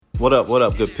What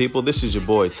up, good people? This is your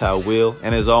boy, Ty Will.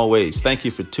 And as always, thank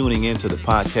you for tuning in to the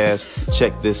podcast.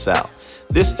 Check this out.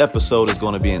 This episode is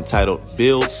going to be entitled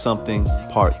Build Something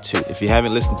Part 2. If you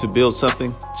haven't listened to Build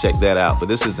Something, check that out. But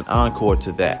this is an encore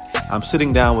to that. I'm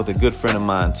sitting down with a good friend of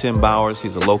mine, Tim Bowers.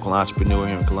 He's a local entrepreneur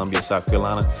here in Columbia, South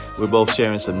Carolina. We're both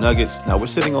sharing some nuggets. Now, we're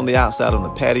sitting on the outside on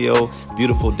the patio.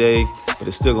 Beautiful day, but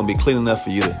it's still going to be clean enough for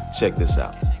you to check this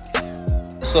out.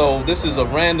 So this is a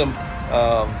random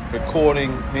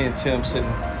recording. Me and Tim sitting,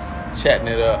 chatting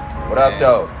it up. What up,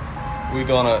 though? We're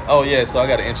gonna. So I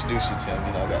got to introduce you, Tim.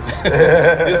 You know,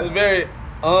 this is very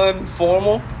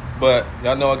informal, but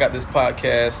y'all know I got this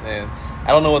podcast, and I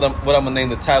don't know what I'm gonna name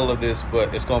the title of this,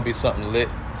 but it's gonna be something lit.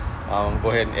 Go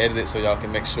ahead and edit it so y'all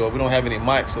can make sure we don't have any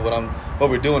mics. So what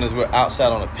we're doing is we're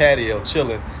outside on the patio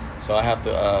chilling. So I have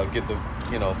to get the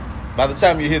By the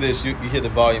time you hear this, you hear the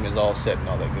volume is all set and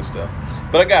all that good stuff.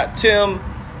 But I got Tim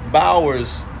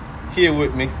Bowers here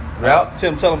with me. Yep.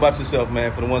 Tim, tell them about yourself,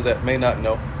 man, for the ones that may not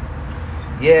know.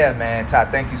 Yeah, man, Ty,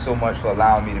 thank you so much for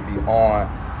allowing me to be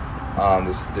on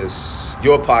this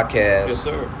your podcast. Yes,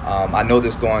 sir. I know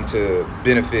this is going to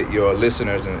benefit your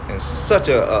listeners in such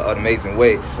an amazing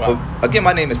way. Right. But again,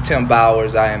 my name is Tim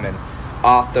Bowers. I am an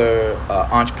author,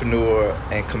 entrepreneur,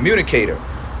 and communicator.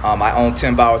 I own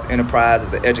Tim Bowers Enterprise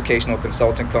as an educational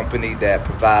consulting company that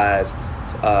provides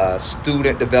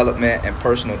student development and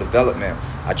personal development.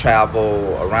 I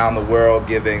travel around the world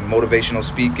giving motivational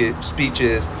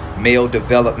speeches, male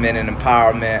development and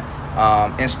empowerment,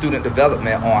 and student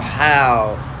development on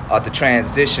how to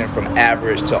transition from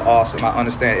average to awesome. I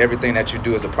understand everything that you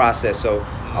do is a process, so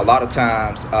a lot of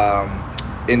times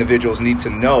individuals need to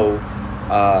know,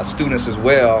 students as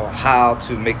well, how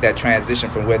to make that transition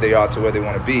from where they are to where they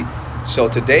want to be. So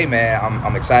today, man,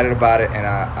 I'm excited about it,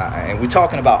 and we're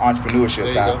talking about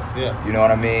entrepreneurship, Ty. Yeah. You know what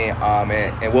I mean?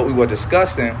 And what we were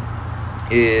discussing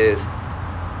is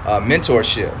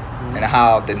mentorship and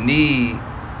how the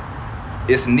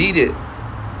it's needed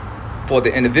for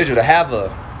the individual to have a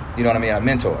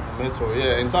mentor. A mentor,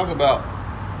 yeah. And talk about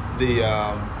the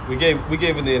we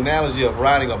gave it the analogy of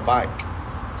riding a bike.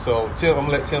 So Tim, I'm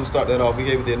gonna let Tim start that off. We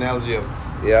gave it the analogy of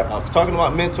talking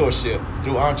about mentorship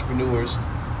through entrepreneurs.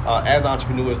 As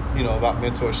entrepreneurs, about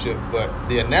mentorship, but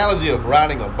the analogy of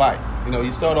riding a bike,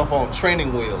 you start off on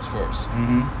training wheels first.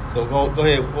 Mm-hmm. So go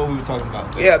ahead, what were we talking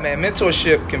about? Yeah, man,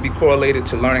 mentorship can be correlated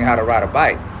to learning how to ride a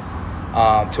bike,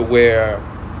 to where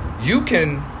you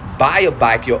can buy a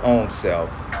bike your own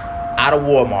self out of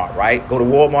Walmart, right? Go to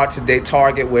Walmart today,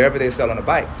 Target, wherever they're selling a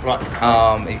bike. Right.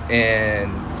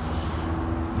 And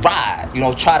ride,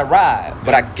 try to ride.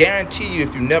 But I guarantee you,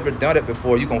 if you've never done it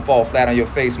before, you're going to fall flat on your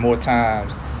face more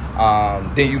times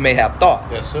than you may have thought.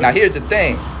 Yes, sir. Now, here's the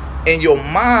thing. In your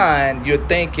mind, you're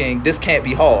thinking, this can't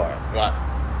be hard.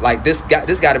 Right. Like, this got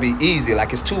to be easy.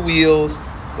 Like, it's 2 wheels.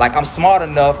 Like, I'm smart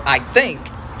enough, I think,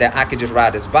 that I could just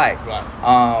ride this bike.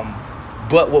 Right.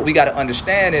 But what we got to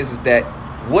understand is that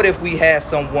what if we had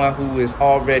someone who has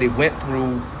already went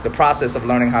through the process of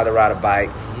learning how to ride a bike?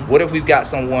 Mm-hmm. What if we've got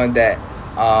someone that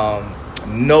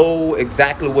know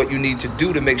exactly what you need to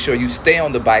do to make sure you stay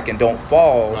on the bike and don't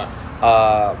fall? Right.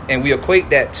 And we equate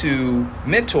that to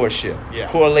mentorship,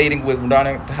 correlating with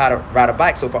learning how to ride a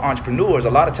bike. So for entrepreneurs,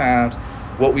 a lot of times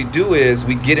what we do is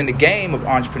we get in the game of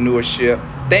entrepreneurship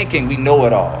thinking we know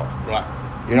it all. Right.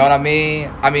 You know what I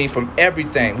mean? I mean, from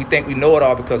everything. We think we know it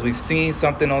all because we've seen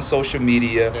something on social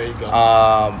media. There you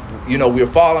go. We're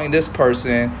following this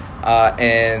person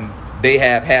and they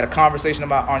have had a conversation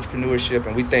about entrepreneurship,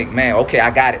 and we think, man, okay, I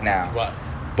got it now. Right.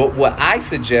 But what I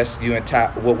suggest you and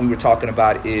what we were talking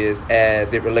about is,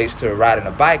 as it relates to riding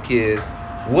a bike, is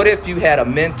what if you had a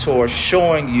mentor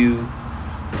showing you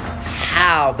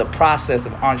how the process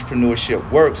of entrepreneurship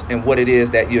works and what it is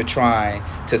that you're trying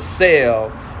to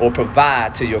sell or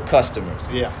provide to your customers.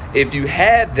 Yeah. If you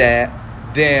had that,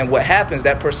 then what happens,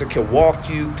 that person can walk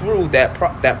you through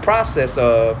that process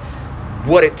of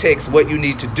what it takes, what you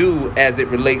need to do as it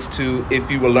relates to,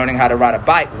 if you were learning how to ride a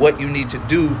bike, what you need to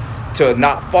do to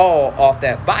not fall off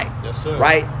that bike. Yes, sir.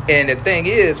 Right? And the thing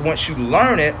is, once you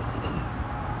learn it,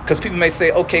 because people may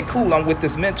say, okay, cool, I'm with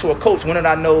this mentor coach. When did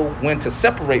I know when to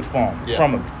separate from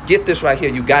them? Get this right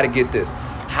here. You got to get this.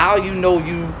 How you know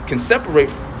you can separate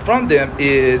from them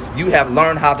is you have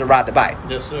learned how to ride the bike.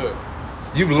 Yes, sir.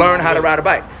 You've learned how to ride a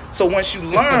bike. So once you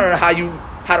learn how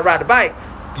to ride the bike,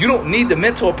 you don't need the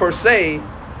mentor per se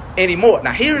anymore.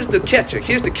 Now, here's the catcher.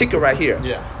 Here's the kicker right here.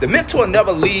 Yeah. The mentor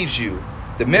never leaves you.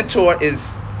 The mentor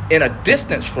is in a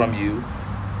distance from you,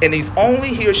 and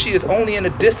he or she is only in a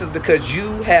distance because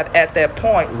you have, at that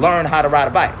point, learned how to ride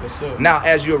a bike. Yes, sir. Now,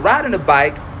 as you're riding a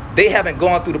bike, they haven't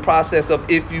gone through the process of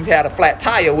if you had a flat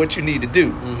tire, what you need to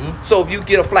do. So if you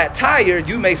get a flat tire,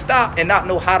 you may stop and not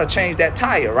know how to change that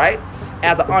tire, right?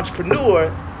 As an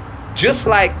entrepreneur, just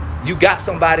like you got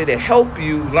somebody to help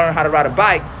you learn how to ride a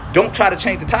bike, don't try to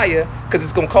change the tire because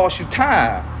it's going to cost you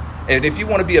time. And if you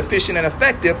want to be efficient and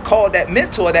effective, call that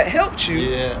mentor that helped you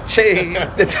change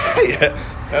the tire.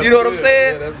 You know what I'm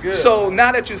saying? Yeah, that's good. So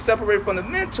now that you're separated from the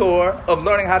mentor of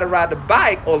learning how to ride the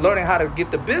bike or learning how to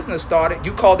get the business started,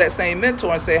 you call that same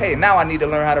mentor and say, hey, now I need to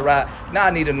learn how to ride. Now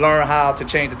I need to learn how to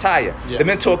change the tire. Yeah. The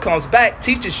mentor comes back,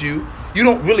 teaches you. You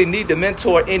don't really need the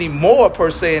mentor anymore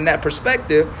per se in that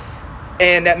perspective.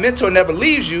 And that mentor never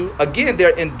leaves you. Again,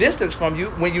 they're in distance from you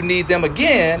when you need them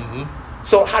again.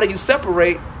 So how do you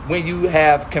separate when you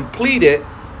have completed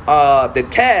the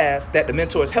task that the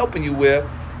mentor is helping you with,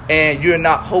 and you're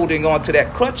not holding on to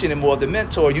that crutch anymore? The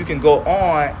mentor, you can go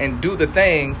on and do the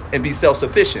things and be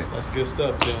self-sufficient. That's good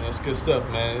stuff, Jim. That's good stuff,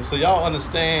 man. So y'all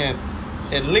understand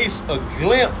at least a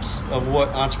glimpse of what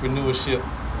entrepreneurship,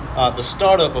 the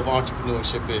startup of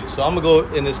entrepreneurship is. So I'm going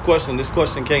to go in this question. This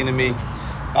question came to me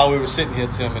while we were sitting here,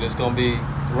 Tim, and it's going to be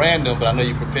random, but I know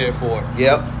you're prepared for it.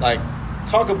 Yep. Like,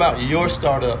 talk about your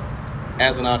startup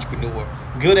as an entrepreneur,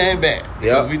 good and bad,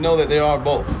 because we know that there are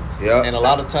both. And a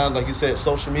lot of times, like you said,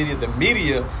 social media, the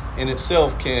media in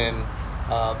itself can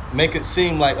make it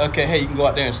seem like, okay, hey, you can go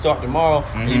out there and start tomorrow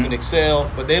and you can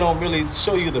excel, but they don't really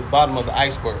show you the bottom of the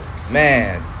iceberg.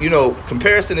 Man, you know,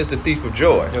 comparison is the thief of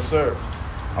joy. Yes, sir.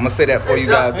 I'm going to say that for you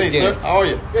guys hey, again. Sir, how are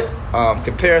you?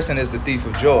 Comparison is the thief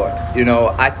of joy. You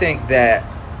know, I think that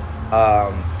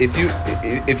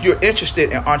if you're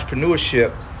interested in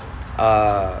entrepreneurship,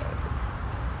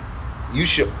 you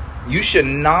should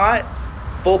not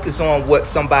focus on what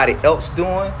somebody else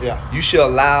doing. You should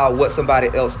allow what somebody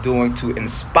else doing to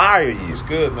inspire you. It's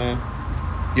good, man.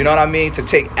 You know what I mean? To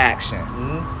take action.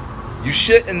 You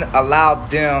shouldn't allow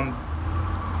them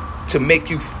to make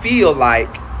you feel like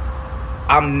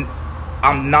I'm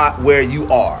not where you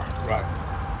are.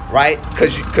 Right?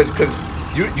 Because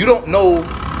you don't know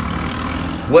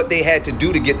what they had to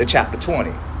do to get to chapter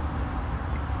 20.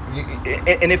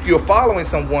 And if you're following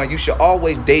someone, you should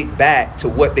always date back to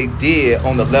what they did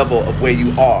on the level of where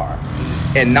you are,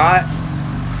 and not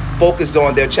focus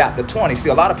on their chapter 20. See,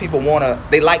 a lot of people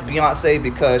they like Beyonce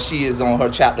because she is on her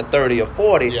chapter 30 or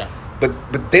 40,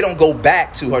 but they don't go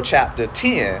back to her chapter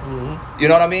 10. You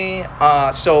know what I mean?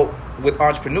 So with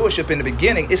entrepreneurship in the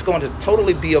beginning, it's going to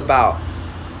totally be about,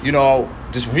 you know,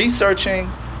 just researching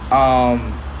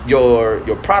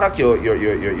your product,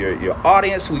 your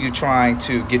audience, who you're trying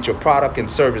to get your product and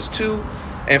service to.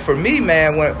 And for me,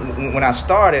 man, when I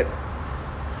started,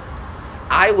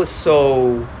 I was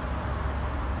so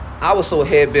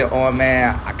head bent on,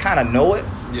 man, I kind of know it.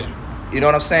 You know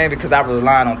what I'm saying? Because I was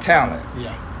relying on talent.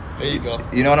 There you go.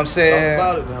 You know what I'm saying?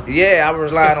 Talk about it now. Yeah, I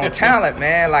was relying on talent,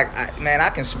 man. Like, I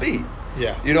can speak.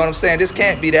 You know what I'm saying? This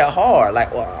can't be that hard.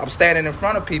 Like, I'm standing in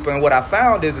front of people, and what I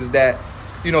found is that,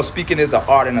 you know, speaking is an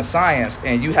art and a science,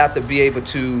 and you have to be able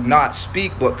to not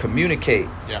speak but communicate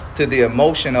to the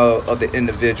emotion of the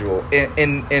individual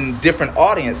in different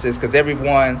audiences, because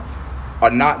everyone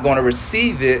are not going to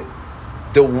receive it.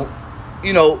 They're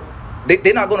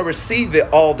not going to receive it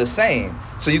all the same.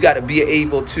 So you got to be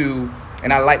able to.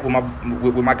 And I like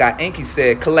what my guy Enki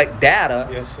said, collect data,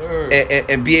 yes, sir,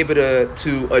 and be able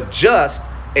to adjust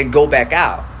and go back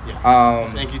out.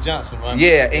 That's Enki Johnson, right?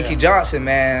 Enki Johnson,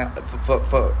 man,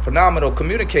 for phenomenal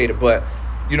communicator. But,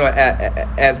 you know,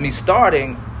 as me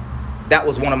starting, that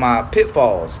was one of my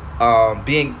pitfalls,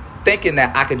 thinking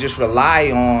that I could just rely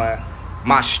on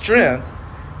my strength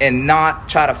and not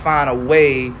try to find a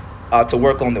way to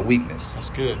work on the weakness. That's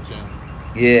good, Tim.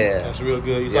 Yeah. That's real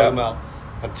good. You're talking about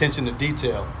attention to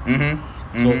detail.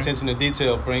 So attention to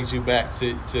detail brings you back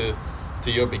to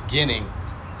your beginning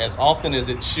as often as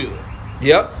it should.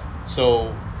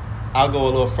 So I'll go a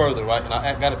little further, right? And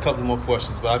I got a couple more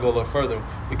questions, but I'll go a little further,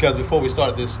 because before we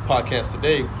started this podcast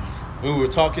today, we were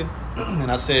talking,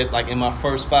 and I said, like, in my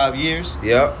first 5 years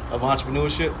of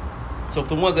entrepreneurship. So for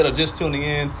the ones that are just tuning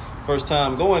in, first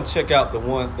time, go and check out the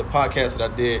podcast that I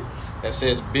did that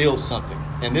says Build Something.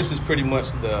 And this is pretty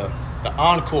much the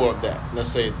encore of that. Let's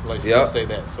say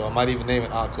that. So I might even name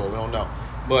it Encore. We don't know.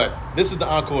 But this is the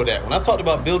encore of that. When I talked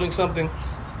about building something,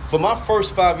 for my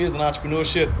first 5 years in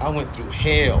entrepreneurship, I went through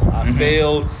hell. I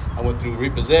failed. I went through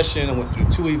repossession. I went through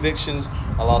 2 evictions.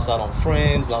 I lost out on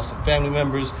friends, lost some family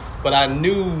members. But I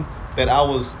knew that I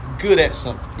was good at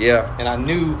something. And I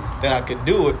knew that I could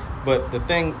do it. But the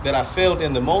thing that I failed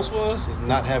in the most is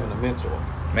not having a mentor.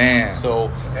 Man. So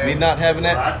me not having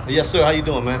that. Yes, sir. How you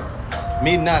doing, man?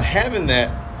 Me not having that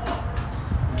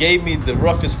gave me the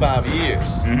roughest 5 years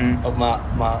of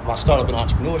my startup in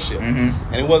entrepreneurship.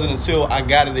 And it wasn't until I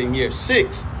got it in year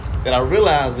 6 that I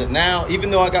realized that now,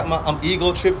 even though I'm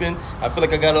ego tripping, I feel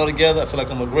like I got it all together. I feel like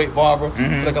I'm a great barber. I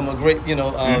feel like I'm a great,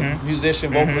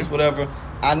 musician, vocalist, whatever.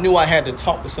 I knew I had to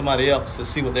talk to somebody else to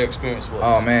see what their experience was.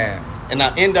 Oh, man. And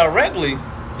now indirectly,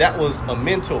 that was a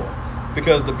mentor,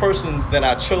 because the persons that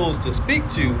I chose to speak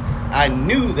to, I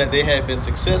knew that they had been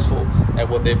successful at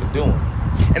what they've been doing.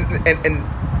 And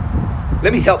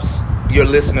let me help your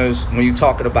listeners when you're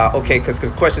talking about, okay, because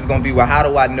the question is going to be, well, how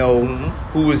do I know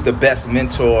who is the best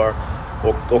mentor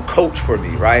or coach for me,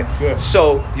 right? Yeah.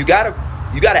 So you gotta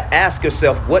ask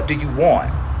yourself, what do you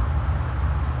want?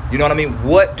 You know what I mean?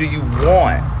 What do you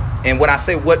want? And when I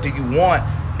say what do you want,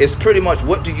 it's pretty much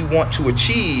what do you want to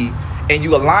achieve, and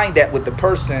you align that with the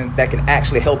person that can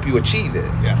actually help you achieve it.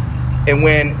 Yeah. And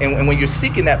when you're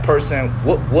seeking that person,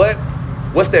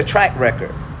 what's their track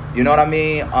record? You know what I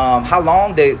mean? How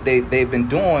long they've been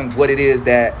doing what it is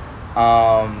that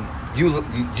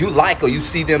you like or you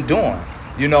see them doing.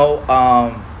 You know,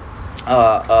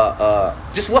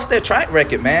 just what's their track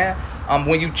record, man?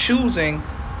 When you choosing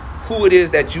who it is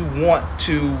that you want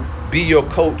to be your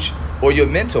coach or your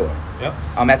mentor. Yep.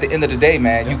 At the end of the day,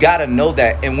 man, Yep. you got to know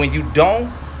that. And when you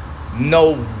don't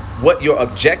know what your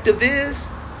objective is,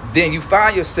 then you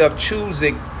find yourself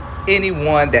choosing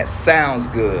anyone that sounds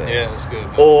good. Yeah, that's good,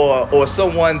 man. Or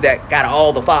someone that got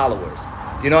all the followers.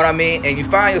 You know what I mean? And you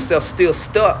find yourself still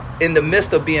stuck in the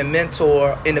midst of being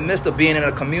mentor, in the midst of being in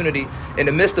a community, in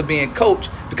the midst of being coach,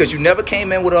 because you never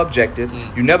came in with an objective.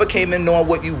 You never came in knowing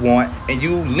what you want, and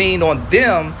you lean on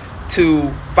them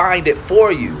to find it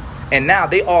for you. And now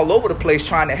they all over the place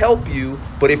trying to help you.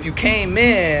 But if you came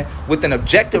in with an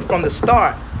objective from the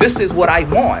start, this is what I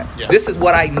want. Yeah. This is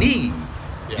what I need.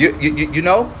 Yeah. You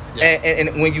know? Yeah.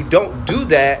 And when you don't do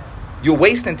that, you're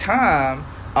wasting time.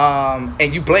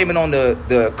 And you blame it on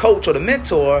the coach or the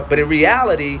mentor, but in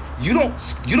reality, you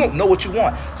don't know what you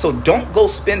want. So don't go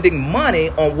spending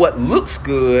money on what looks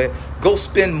good. Go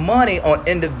spend money on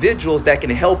individuals that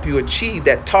can help you achieve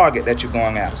that target that you're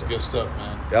going after. That's good stuff,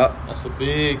 man. Yep. That's a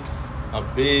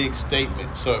big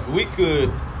statement. So if we could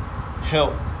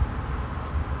help,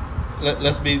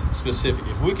 let's be specific.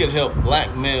 If we could help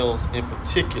black males in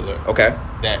particular, Okay.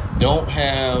 that don't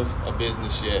have a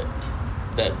business yet,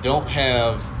 that don't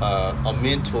have a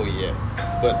mentor yet,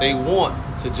 but they want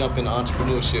to jump into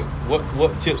entrepreneurship,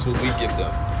 what tips would we give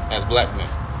them as black men?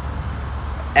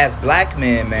 As black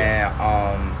men, man,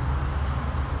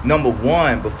 number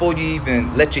one, before you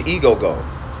even let your ego go,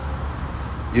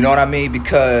 you know what I mean?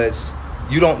 Because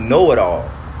you don't know it all.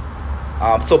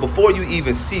 So before you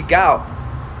even seek out,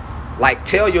 like,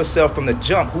 tell yourself from the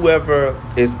jump, whoever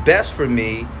is best for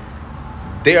me,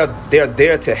 they're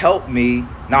there to help me,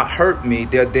 not hurt me.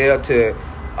 They're there to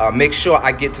make sure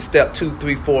I get to step 2,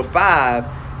 3, 4, 5,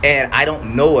 and I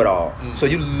don't know it all. So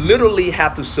you literally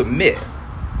have to submit.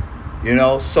 You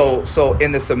know, so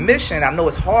in the submission, I know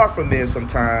it's hard for men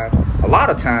sometimes, a lot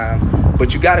of times,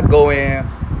 but you got to go in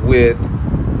with,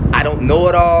 I don't know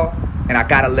it all, and I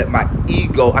got to let my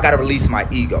ego, I got to release my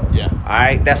ego. Yeah. All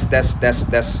right,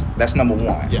 that's number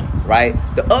one. Yeah. Right.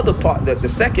 The other part, the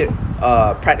second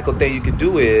practical thing you can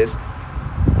do is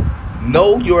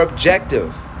know your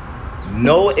objective.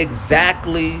 Know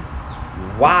exactly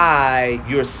why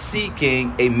you're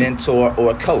seeking a mentor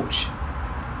or a coach.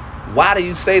 Why do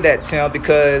you say that, Tim?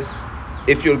 Because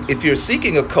if you're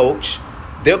seeking a coach,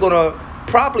 they're gonna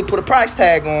probably put a price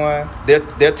tag on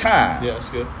their time. Yeah, that's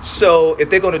good. So if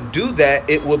they're gonna do that,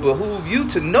 it will behoove you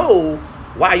to know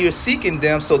why you're seeking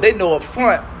them, so they know up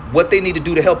front what they need to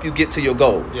do to help you get to your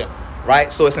goal. Yeah. Right.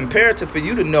 So it's imperative for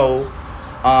you to know,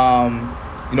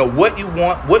 what you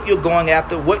want, what you're going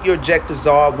after, what your objectives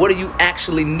are, what do you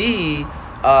actually need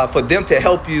for them to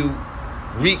help you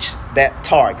reach that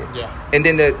target. Yeah. And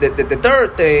then the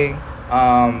third thing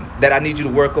that I need you to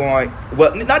work on,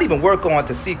 well, not even work on,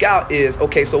 to seek out is,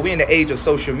 okay, so we're in the age of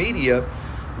social media.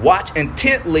 Watch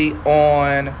intently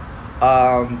on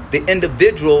the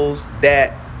individuals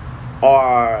that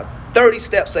are 30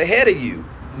 steps ahead of you,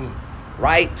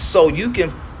 right? So you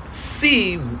can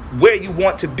see where you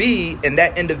want to be, and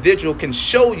that individual can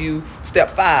show you step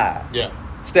 5, Yeah.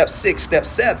 step 6, step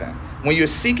 7. When you're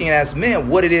seeking as men,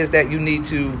 what it is that you need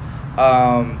to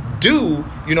do,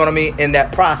 you know what I mean, in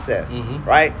that process,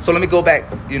 right? So let me go back,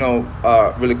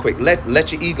 really quick.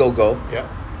 Let your ego go. Yeah.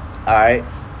 All right.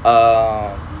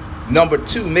 Number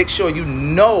 2, make sure you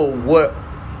know what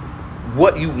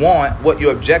you want, what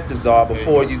your objectives are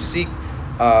before you seek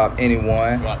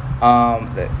anyone.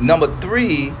 Right. Number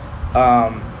 3,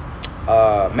 man,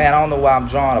 I don't know why I'm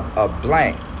drawing a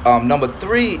blank. Number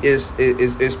 3 is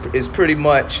pretty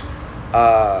much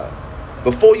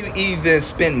before you even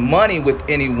spend money with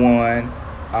anyone,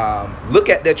 look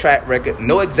at their track record,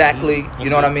 know exactly, you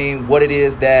know what I mean, what it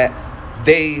is that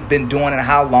they've been doing and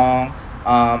how long.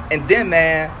 And then,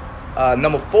 man,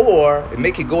 number 4, it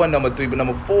may keep going number 3, but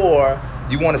number 4,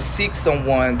 you want to seek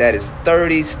someone that is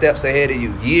 30 steps ahead of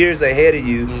you, years ahead of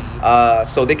you,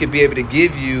 so they could be able to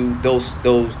give you those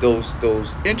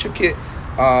intricate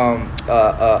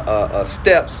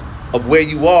steps of where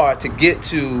you are to get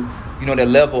to, you know, the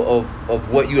level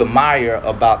of what you admire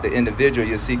about the individual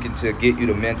you're seeking to get you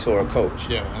to mentor or coach.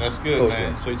 Yeah, and that's good,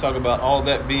 man. So you talk about all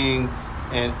that being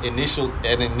an initial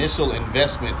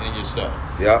investment in yourself.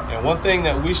 Yeah. And one thing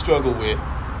that we struggle with,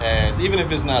 as even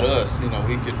if it's not us, you know,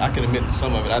 I can admit to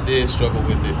some of it. I did struggle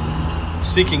with it,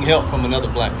 seeking help from another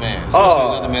black man,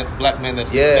 especially another black man that's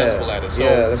successful at it. So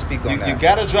let's speak on that. You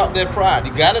got to drop that pride.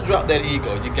 You got to drop that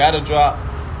ego. You got to drop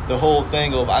the whole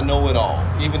thing of I know it all.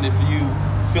 Even if you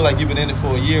feel like you've been in it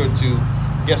for a year or two,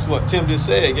 guess what? Tim just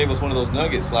said, he gave us one of those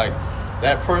nuggets. Like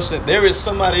that person, there is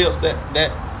somebody else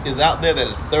that is out there that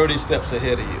is 30 steps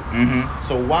ahead of you.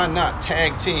 So why not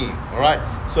tag team? All right.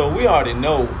 So we already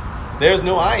know there's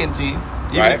no I in team.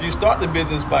 Even if you start the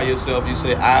business by yourself, you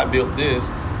say I built this.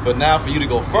 But now for you to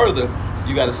go further,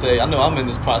 you got to say, I know I'm in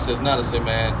this process now to say,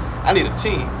 man, I need a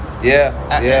team.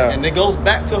 And it goes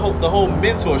back to the whole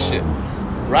mentorship.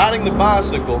 Riding the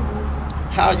bicycle,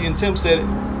 how you and Tim said it,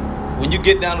 when you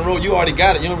get down the road, you already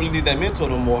got it. You don't really need that mentor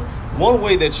no more. One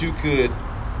way that you could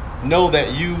know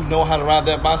that you know how to ride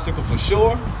that bicycle for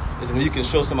sure is when you can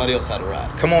show somebody else how to ride.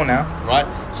 Come on now. Right?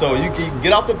 So you can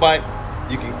get off the bike,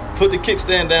 you can put the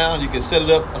kickstand down, you can set it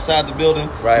up aside the building,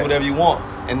 do whatever you want.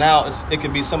 And now it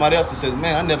could be somebody else that says,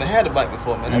 man, I never had a bike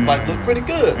before, man. That bike looked pretty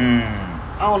good.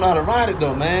 I don't know how to ride it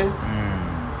though, man.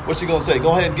 What you gonna say?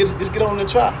 Go ahead and just get on and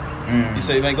try. You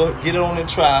say, man, go get it on and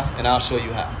try, and I'll show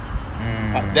you how.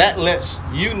 Right? That lets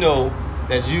you know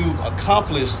that you've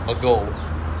accomplished a goal.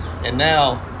 And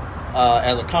now,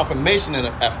 as a confirmation and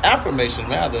an affirmation,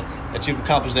 rather, that you've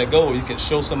accomplished that goal, you can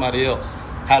show somebody else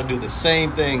how to do the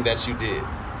same thing that you did,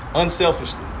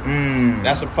 unselfishly.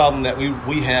 That's a problem that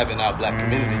we have in our black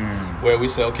community, where we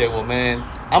say, okay, well, man,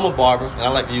 I'm a barber, and I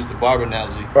like to use the barber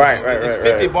analogy. It's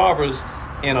 50 barbers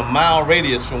in a mile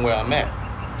radius from where I'm at.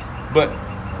 But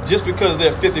just because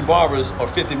there are 50 barbers or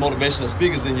 50 motivational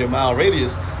speakers in your mile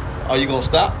radius, are you going to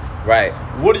stop? Right.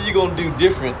 What are you going to do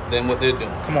different than what they're doing?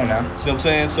 Come on now. See what I'm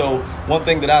saying? So one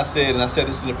thing that I said, and I said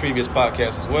this in the previous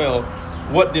podcast as well,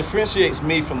 what differentiates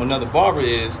me from another barber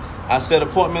is I set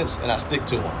appointments and I stick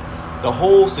to them. The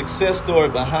whole success story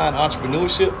behind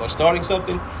entrepreneurship or starting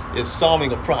something is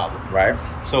solving a problem. Right.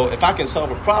 So if I can solve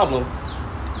a problem,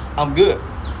 I'm good.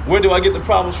 Where do I get the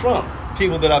problems from?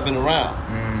 People that I've been around.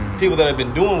 People that have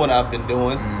been doing what I've been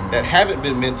doing, that haven't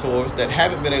been mentors, that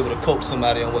haven't been able to coach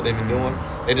somebody on what they've been doing.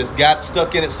 They just got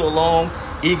stuck in it so long,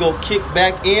 ego kicked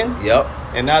back in. Yep.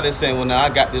 And now they're saying, well, now I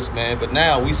got this, man. But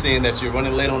now we seeing that you're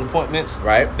running late on appointments.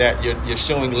 Right. That you're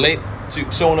showing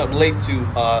up late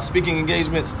to speaking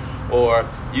engagements, or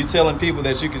you telling people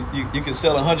that you can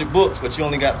sell 100 books, but you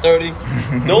only got 30.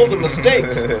 Those are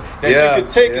mistakes that you could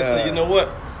take and say, you know what?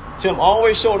 Tim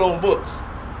always showed on books.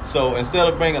 So instead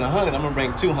of bringing 100, I'm going to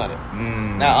bring 200.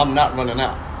 Now I'm not running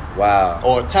out. Wow.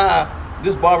 Or Ty,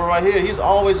 this barber right here, he's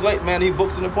always late, man. He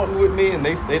books an appointment with me and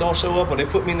they don't show up, or they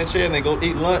put me in the chair and they go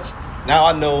eat lunch. Now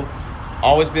I know,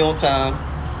 always be on time,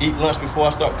 eat lunch before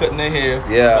I start cutting their hair,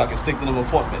 so I can stick to them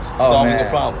appointments, solving the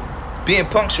problem. Being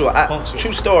punctual.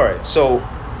 True story. So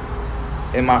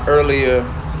in my earlier,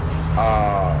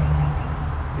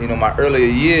 my earlier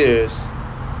years,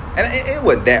 and it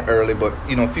wasn't that early, but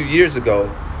a few years ago,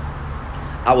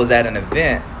 I was at an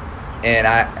event, and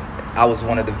I was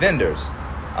one of the vendors.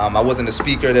 I wasn't a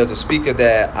speaker. There's a speaker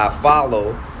that I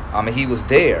follow, and he was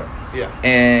there. Yeah.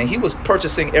 And he was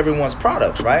purchasing everyone's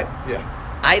products, right? Yeah.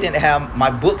 I didn't have, my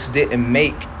books didn't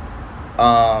make,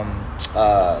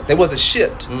 they wasn't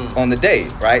shipped on the day,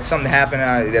 right? Something happened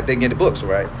that they didn't get the books,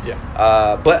 right?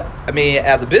 Yeah. But I mean,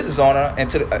 as a business owner and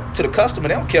to the customer,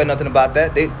 they don't care nothing about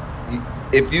that.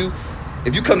 If you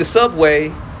come to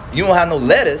Subway, you don't have no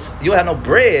lettuce, you don't have no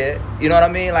bread. You know what I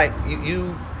mean? Like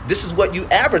you this is what you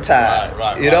advertise.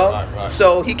 Right.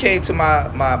 So he came to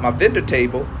my vendor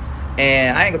table,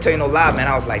 and I ain't gonna tell you no lie, man.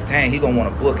 I was like, dang, he gonna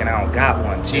want a book, and I don't got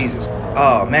one. Jesus.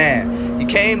 Oh man. He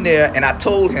came there, and I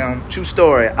told him, true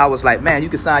story. I was like, man, you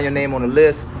can sign your name on the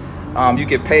list. You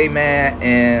can pay, man,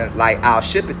 and like I'll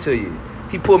ship it to you.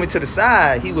 He pulled me to the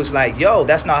side. He was like, yo,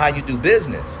 that's not how you do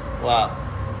business. Wow.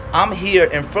 I'm here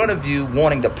in front of you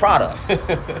wanting the product.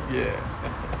 Yeah.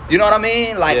 You know what I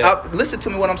mean? Like, Yeah. listen to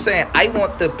me what I'm saying. I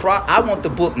want the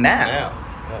book now. Yeah.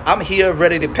 I'm here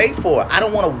ready to pay for it. I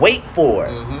don't want to wait for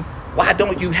it. Why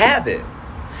don't you have it?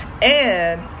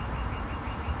 And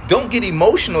don't get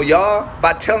emotional, y'all,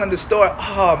 by telling the story.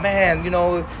 Oh man,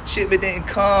 shipment didn't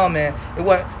come, and it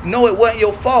wasn't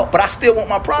your fault, but I still want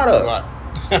my product. Right.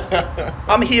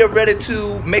 I'm here ready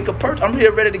to make a purchase. I'm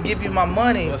here ready to give you my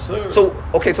money. Yes, sir.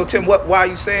 So Tim, why are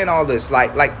you saying all this?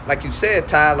 Like you said,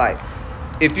 Ty, like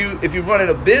if you're running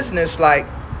a business like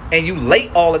and you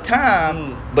late all the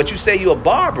time, but you say you're a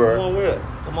barber.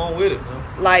 Come on with it, man.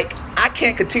 Like, I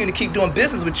can't continue to keep doing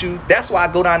business with you. That's why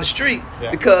I go down the street.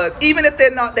 Yeah. Because even if they're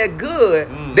not that good,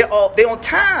 they're on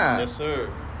time. Yes, sir.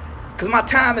 Because my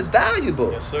time is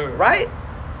valuable. Yes, sir. Right?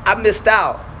 I missed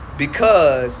out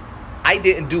because I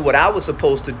didn't do what I was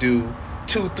supposed to do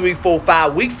 2, 3, 4,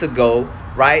 5 weeks ago.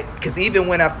 Right? Because even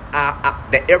when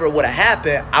the error would have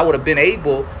happened, I would have been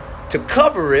able to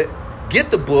cover it,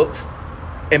 get the books,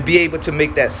 and be able to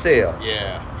make that sale.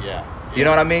 Yeah. You know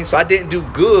what I mean? So I didn't do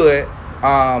good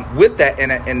with that,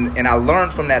 and I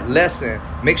learned from that lesson.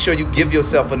 Make sure you give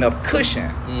yourself enough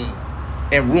cushion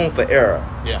and room for error.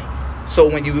 Yeah. So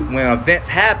when events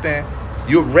happen,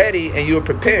 you're ready and you're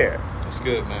prepared. That's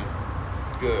good, man.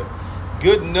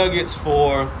 Good nuggets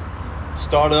for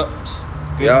startups.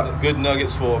 Good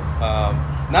nuggets for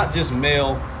not just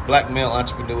black male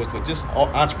entrepreneurs, but just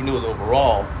entrepreneurs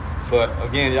overall. But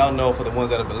again, y'all know, for the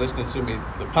ones that have been listening to me,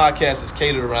 the podcast is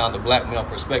catered around the black male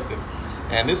perspective.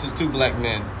 And this is two black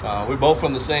men. We're both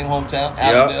from the same hometown,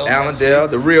 Allendale. Allendale,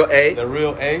 the real A. The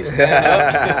real A.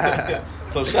 Stand up.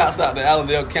 So shouts out to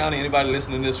Allendale County. Anybody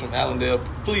listening to this from Allendale,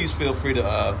 please feel free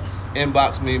to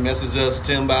inbox me, message us,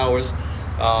 Tim Bowers,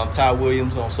 Ty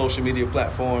Williams on social media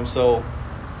platforms. So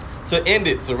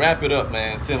to wrap it up,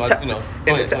 man, Tim, go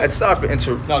ahead. Sorry for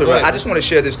interrupting. No, go ahead. I just want to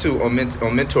share this too on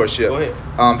mentorship. Go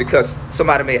ahead. Because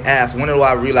somebody may ask, when do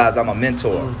I realize I'm a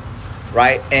mentor?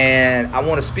 Right? And I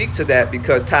want to speak to that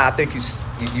because, Ty, I think you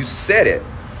said it.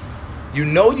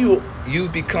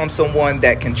 You've become someone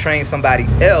that can train somebody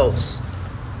else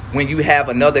when you have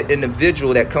another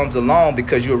individual that comes along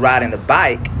because you're riding a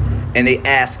bike and they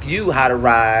ask you how to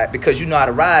ride because you know how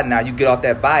to ride now. You get off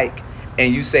that bike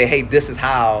and you say, hey, this is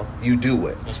how you do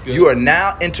it. That's good. You are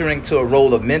now entering to a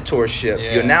role of mentorship.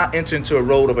 Yeah. You're now entering to a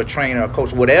role of a trainer, a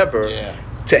coach, whatever,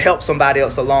 to help somebody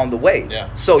else along the way.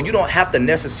 Yeah. So you don't have to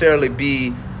necessarily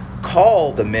be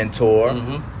called the mentor,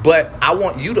 but I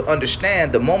want you to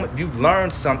understand the moment you've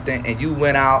learned something and you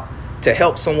went out to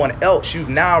help someone else, you've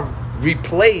now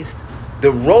replaced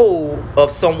the role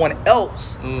of someone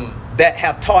else that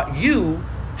have taught you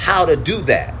how to do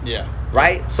that. Yeah.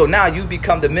 Right? So now you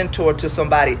become the mentor to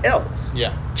somebody else.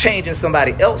 Yeah. Changing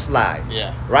somebody else's life.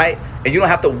 Yeah. Right? And you don't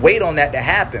have to wait on that to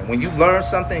happen. When you learn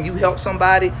something, you help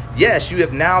somebody, yes, you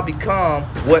have now become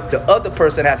what the other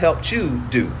person have helped you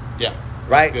do. Yeah.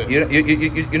 Right? Good.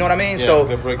 You know what I mean? Yeah,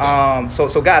 good breakdown.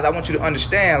 So guys, I want you to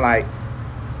understand, like,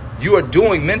 you are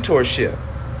doing mentorship.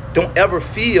 Don't ever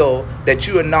feel that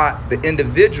you are not the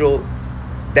individual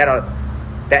that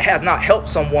has not helped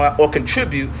someone or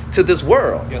contribute to this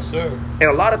world. Yes, sir. And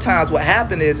a lot of times what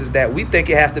happens is that we think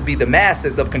it has to be the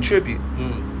masses of contributing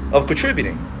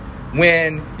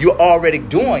when you're already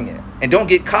doing it. And don't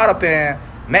get caught up in,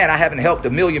 man, I haven't helped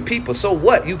 1 million people. So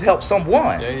what? You've helped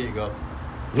someone. There you go.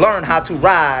 Learn how to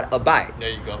ride a bike. There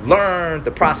you go. Learn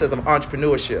the process of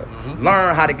entrepreneurship.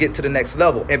 Learn how to get to the next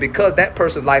level. And because that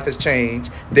person's life has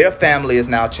changed, their family is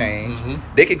now changed.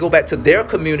 They can go back to their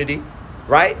community,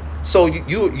 right? So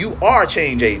you are a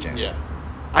change agent. Yeah.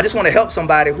 I just want to help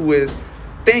somebody who is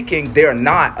thinking they're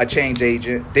not a change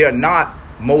agent. They're not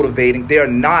motivating.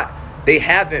 They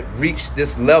haven't reached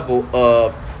this level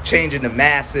of changing the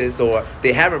masses, or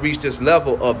they haven't reached this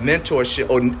level of mentorship,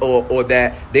 or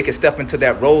that they can step into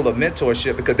that role of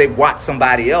mentorship because they watch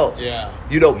somebody else,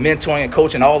 mentoring and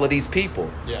coaching all of these people.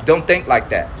 Yeah. Don't think like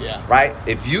that. Yeah. Right?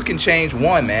 If you can change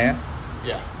one, man,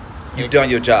 Yeah. you've done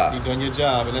your job. You've done your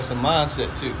job, and that's a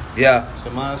mindset too. Yeah. It's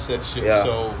a mindset shift. Yeah.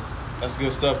 So that's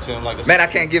good stuff, Tim. Like, man, I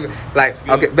can't give it. Like,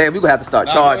 okay, man, we're going to have to start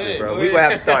charging, bro. We're going to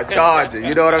have to start charging.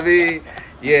 You know what I mean?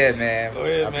 Yeah, man. Go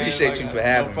ahead, I appreciate you for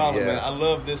having me. No problem, Yeah. man. I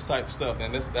love this type of stuff,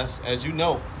 and that's as you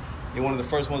know, you're one of the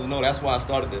first ones to know. That's why I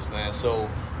started this, man. So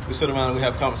we sit around and we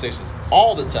have conversations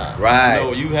all the time. Right. You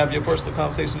know, you have your personal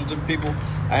conversations with different people.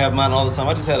 I have mine all the time.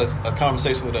 I just had a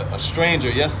conversation with a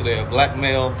stranger yesterday, a black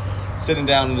male, sitting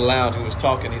down in the lounge who was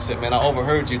talking. He said, man, I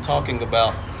overheard you talking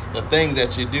about the things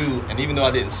that you do, and even though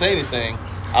I didn't say anything,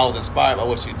 I was inspired by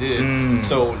what you did.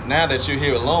 So now that you're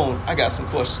here alone, I got some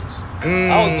questions.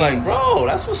 I was like, bro,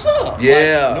 that's what's up.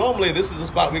 Yeah. Like, normally this is a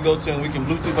spot we go to and we can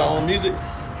Bluetooth our own music,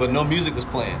 but no music was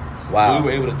playing. Wow. So we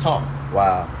were able to talk.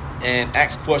 Wow. And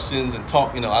ask questions and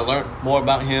talk. I learned more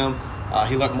about him.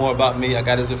 He learned more about me. I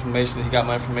got his information. He got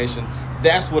my information.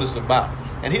 That's what it's about.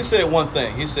 And he said one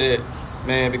thing. He said,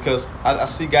 man, because I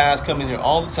see guys come in here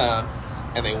all the time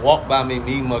and they walk by me,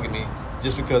 mean mugging me,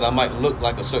 just because I might look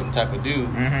like a certain type of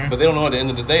dude. But they don't know at the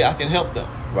end of the day I can help them.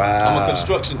 Wow. I'm a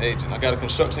construction agent. I got a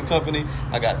construction company.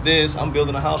 I got this. I'm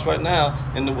building a house right now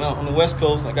on the West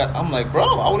Coast. I'm like,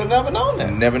 bro, I would have never known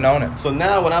that. Never known it. So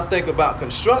now when I think about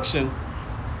construction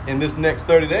in this next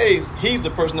 30 days, he's the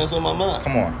person that's on my mind.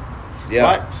 Come on. Yeah.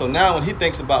 Right? So now when he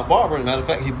thinks about barber, matter of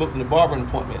fact, he booked an barbering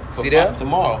appointment for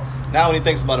tomorrow. Now when he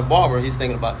thinks about a barber, he's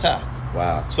thinking about Ty.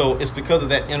 Wow. So it's because of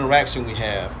that interaction we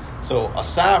have. So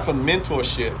aside from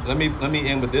mentorship, let me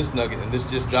end with this nugget, and this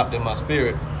just dropped in my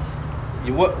spirit.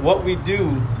 What we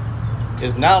do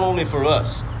is not only for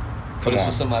us, but it's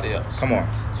for somebody else. Come on.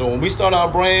 So when we start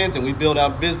our brands and we build our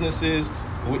businesses,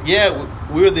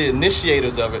 we're the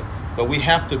initiators of it, but we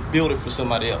have to build it for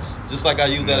somebody else. Just like I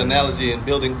use that analogy in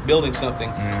building something.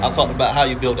 I talked about how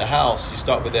you build a house. You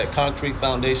start with that concrete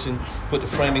foundation, put the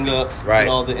framing up, put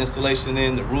all the installation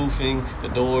in, the roofing, the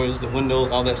doors, the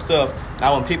windows, all that stuff.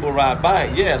 Now when people ride by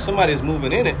it, somebody's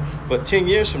moving in it, but 10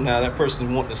 years from now, that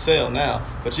person wanting to sell now.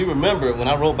 But you remember when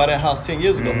I rode by that house 10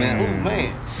 years ago,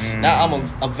 now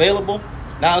I'm available.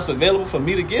 Now it's available for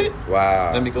me to get it.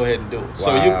 Wow. Let me go ahead and do it. Wow.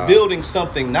 So you're building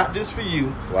something not just for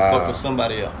you, but for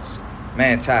somebody else.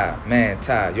 Man,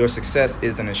 Ty, your success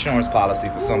is an insurance policy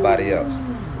for somebody else.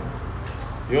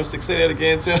 Your success, say that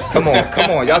again, Tim. Come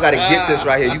on. Y'all got to get this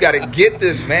right here. You got to get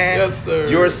this, man. Yes, sir.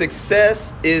 Your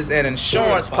success is an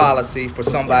insurance policy for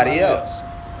somebody else.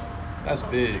 That's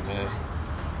big, man.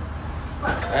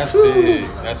 That's big.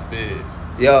 That's big.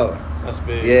 Yo. That's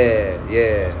big.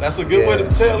 Yeah. That's a good way to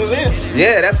tell it in.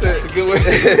 Yeah, that's a good way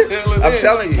to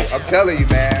tell it in. I'm telling you,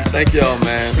 man. Thank y'all,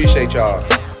 man. Appreciate y'all.